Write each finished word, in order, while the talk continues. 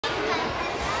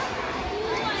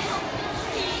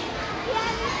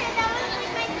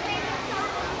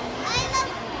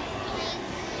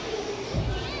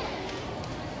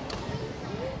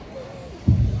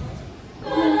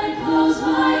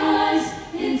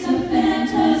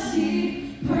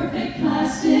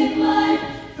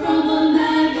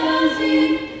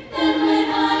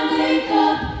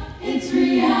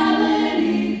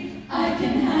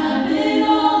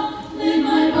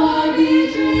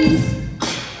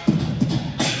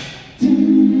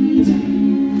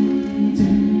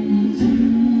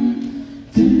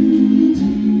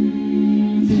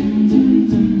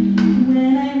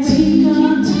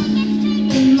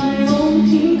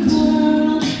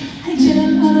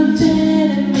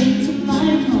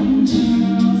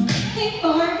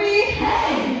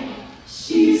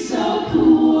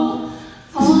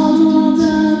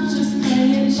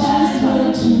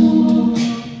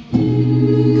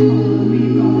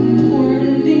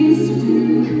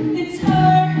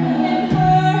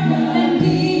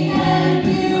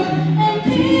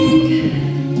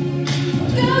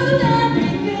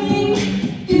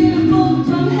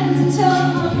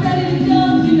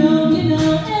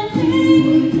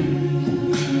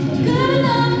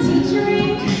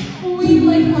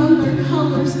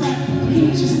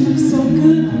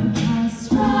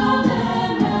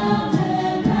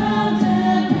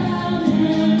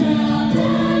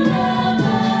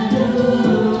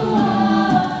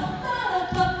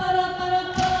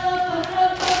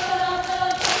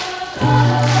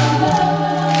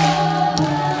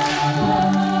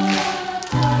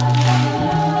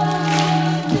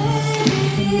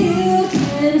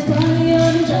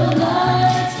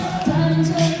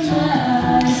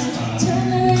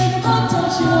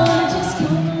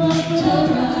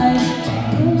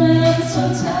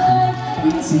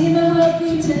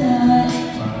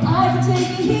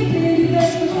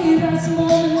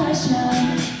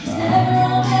shine.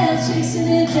 Never on bed, chasing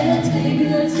it, dance, baby,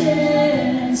 let's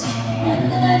dance. And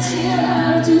let's hear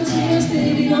out to tears,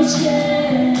 baby, no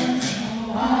chance.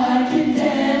 I can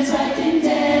dance, I can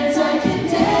dance, I can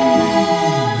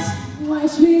dance.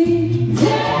 Watch me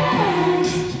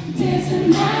dance, dancing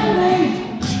my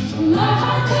way. My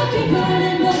heart could be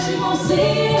burning, but you won't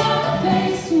see it on my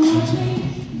face. Watch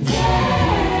me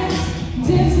dance,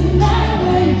 dancing my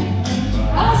way.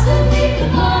 I'll still keep the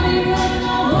party running,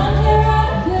 I won't hear out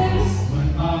of place.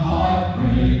 When my heart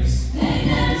breaks, they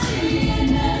never see it,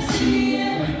 never see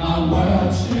it. when my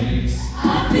world shakes,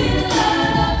 I feel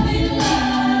alive, I feel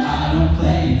alive. I don't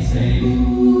play it safe.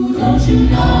 Ooh, don't you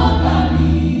know about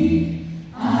me?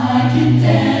 I can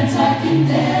dance, I can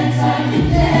dance, I can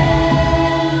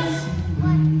dance.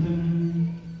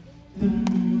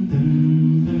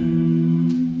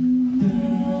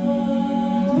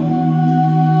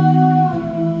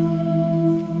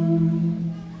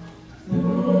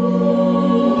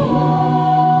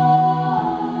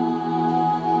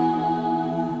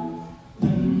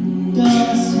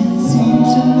 Doesn't seem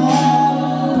to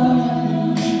matter.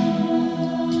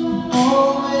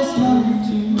 Always love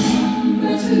to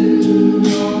remember to.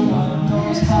 No one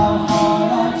knows how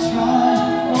hard I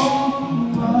try.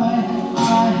 Oh, why I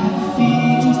have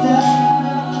feelings that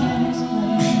I can't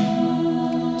explain,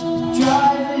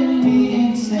 driving me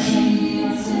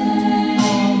insane.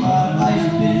 All my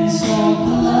life been so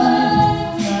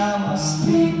polite. Now I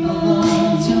sleep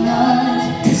alone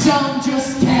tonight. 'Cause I'm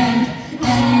just can't.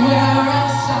 Anywhere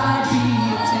else I'd be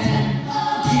a 10.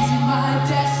 Is it my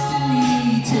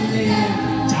destiny to live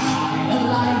and die a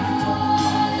life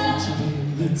of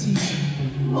fragility?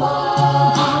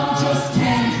 I'm just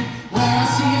Ken. Where I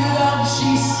see love,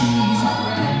 she sees a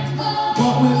friend.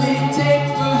 What will it take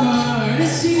for her to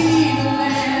see the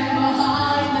man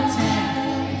behind the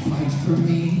tent fight for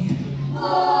me?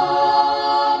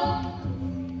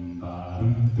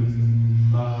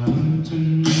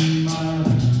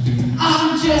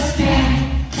 I'm just Ken.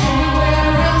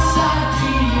 Anywhere else I'd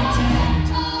be a 10.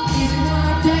 Is it my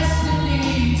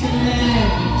destiny to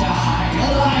live and die a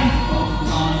life of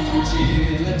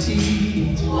non-fragility?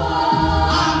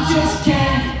 I'm just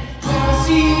Ken. Where I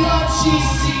see love, she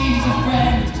sees a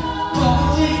friend. What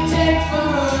will it take for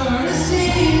her to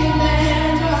see the man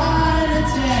behind the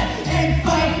tent and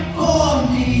fight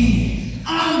for me?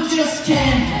 I'm just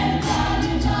Ken.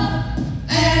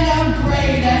 And I'm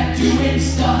great at doing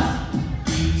stuff.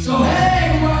 So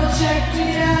hey, world, check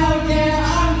me out,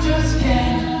 yeah, I'm just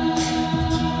Ken.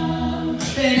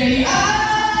 Baby,